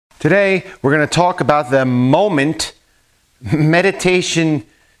Today, we're going to talk about the Moment Meditation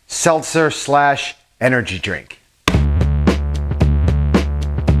Seltzer / Energy Drink.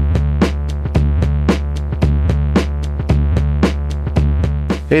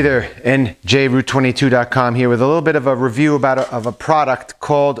 Hey there, NJRoot22.com here with a little bit of a review of a product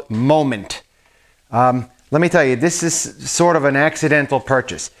called Moment. Let me tell you, this is sort of an accidental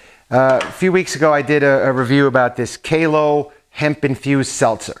purchase. A few weeks ago, I did a review about this Kalo hemp-infused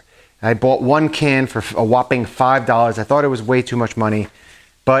seltzer. I bought one can for a whopping $5. I thought it was way too much money,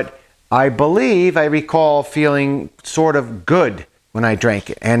 but I recall feeling sort of good when I drank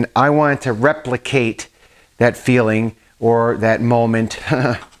it, and I wanted to replicate that feeling or that moment,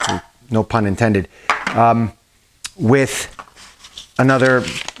 no pun intended, with another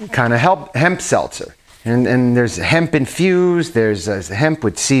kind of hemp seltzer. And there's hemp infused, there's hemp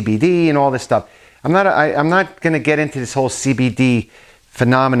with CBD and all this stuff. I'm not going to get into this whole CBD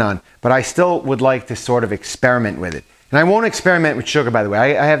phenomenon, but I still would like to sort of experiment with it. And I won't experiment with sugar, by the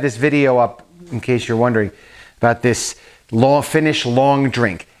way. I have this video up, in case you're wondering, about this Finnish long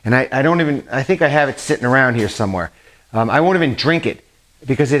drink. And I think I have it sitting around here somewhere. I won't even drink it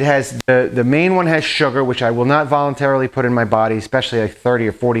because it has, the main one has sugar, which I will not voluntarily put in my body, especially like 30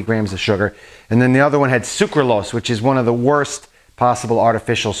 or 40 grams of sugar. And then the other one had sucralose, which is one of the worst possible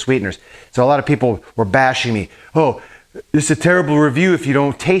artificial sweeteners. So a lot of people were bashing me. Oh, this is a terrible review if you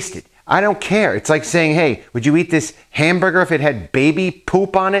don't taste it. I don't care. It's like saying, hey, would you eat this hamburger if it had baby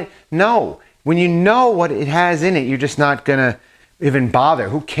poop on it? No. When you know what it has in it, you're just not going to even bother.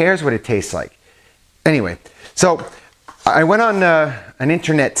 Who cares what it tastes like? Anyway, so I went on an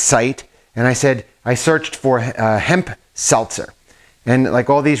internet site and I searched for hemp seltzer. And like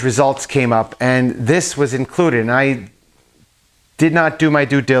all these results came up and this was included. And I did not do my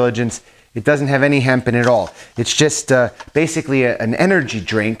due diligence. It doesn't have any hemp in it at all. It's just basically an energy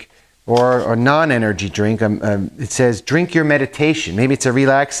drink or non-energy drink. It says, drink your meditation. Maybe it's a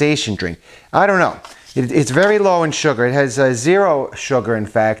relaxation drink. I don't know. It's very low in sugar. It has 0 sugar, in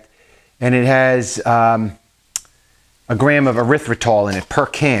fact. And it has a gram of erythritol in it per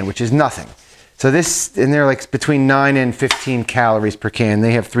can, which is nothing. So this, and they're like between 9 and 15 calories per can.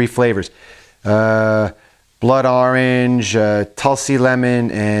 They have 3 flavors. Blood orange, Tulsi lemon,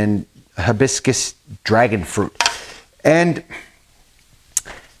 and hibiscus dragon fruit. And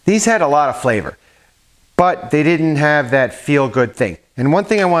these had a lot of flavor, but they didn't have that feel-good thing. And one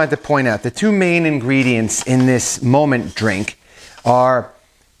thing I wanted to point out, the 2 main ingredients in this Moment drink are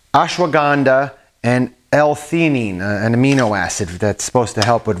ashwagandha and L-theanine, an amino acid that's supposed to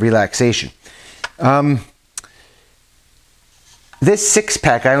help with relaxation. This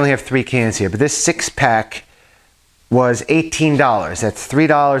 6-pack, I only have 3 cans here, but this 6-pack was $18. That's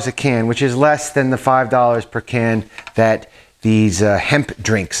 $3 a can, which is less than the $5 per can that these hemp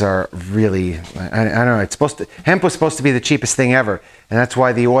drinks are really. I don't know. Hemp was supposed to be the cheapest thing ever, and that's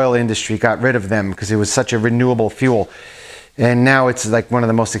why the oil industry got rid of them, because it was such a renewable fuel. And now it's like one of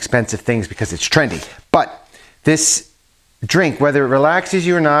the most expensive things because it's trendy. But this drink, whether it relaxes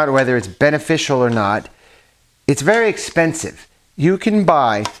you or not, or whether it's beneficial or not, it's very expensive. You can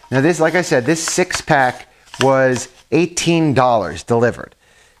buy, now this, like I said, this 6-pack was $18 delivered.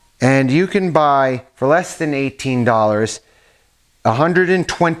 And you can buy, for less than $18,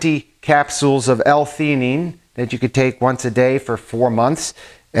 120 capsules of L-theanine that you could take once a day for 4 months,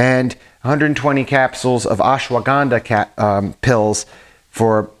 and 120 capsules of ashwagandha pills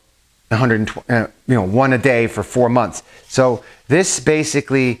for 120, one a day for 4 months. So this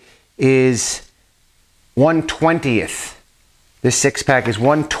basically is 1/20th. This 6-pack is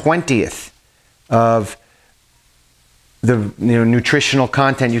 1/20th of the nutritional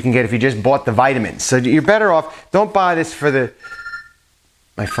content you can get if you just bought the vitamins. So you're better off. Don't buy this for the.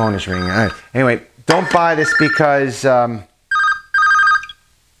 My phone is ringing. All right. Anyway, don't buy this because. I'm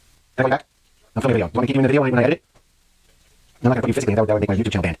filming a video. Do you want to keep me in the video when I edit it? I'm not going to put you physically. That would make my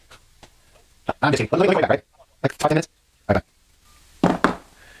YouTube channel banned. I'm just kidding. Let me go back, right? Like 5 minutes? Okay.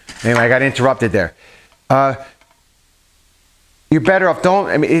 Anyway, I got interrupted there. You're better off,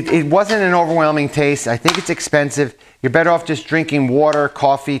 it wasn't an overwhelming taste. I think it's expensive. You're better off just drinking water,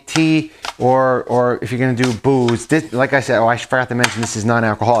 coffee, tea, or if you're going to do booze. This, like I said, I forgot to mention this is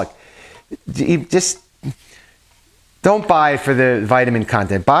non-alcoholic. Just don't buy it for the vitamin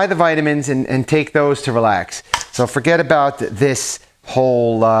content. Buy the vitamins and take those to relax. So forget about this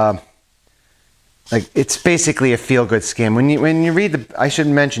whole, like, it's basically a feel-good scam. When you read I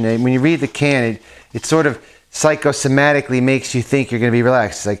shouldn't mention it, when you read the can, it sort of psychosomatically makes you think you're going to be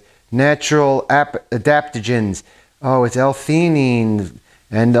relaxed. It's like natural adaptogens. Oh, it's L-theanine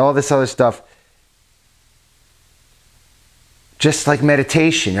and all this other stuff. just like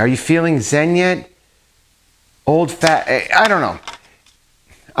meditation. Are you feeling Zen yet? Old fat, I don't know.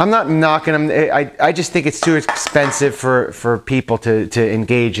 I'm not knocking them. I just think it's too expensive for people to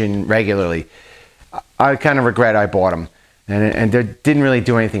engage in regularly. I kind of regret I bought them. And they didn't really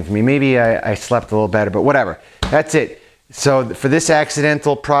do anything for me. Maybe I slept a little better, but whatever. That's it. So for this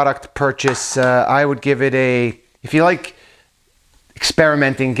accidental product purchase, I would give it a, if you like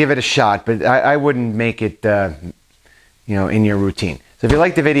experimenting, give it a shot, but I wouldn't make it, you know, in your routine. So if you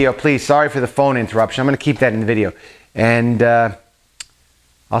like the video, please, sorry for the phone interruption. I'm going to keep that in the video. And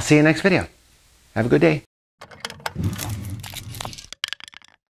I'll see you next video. Have a good day.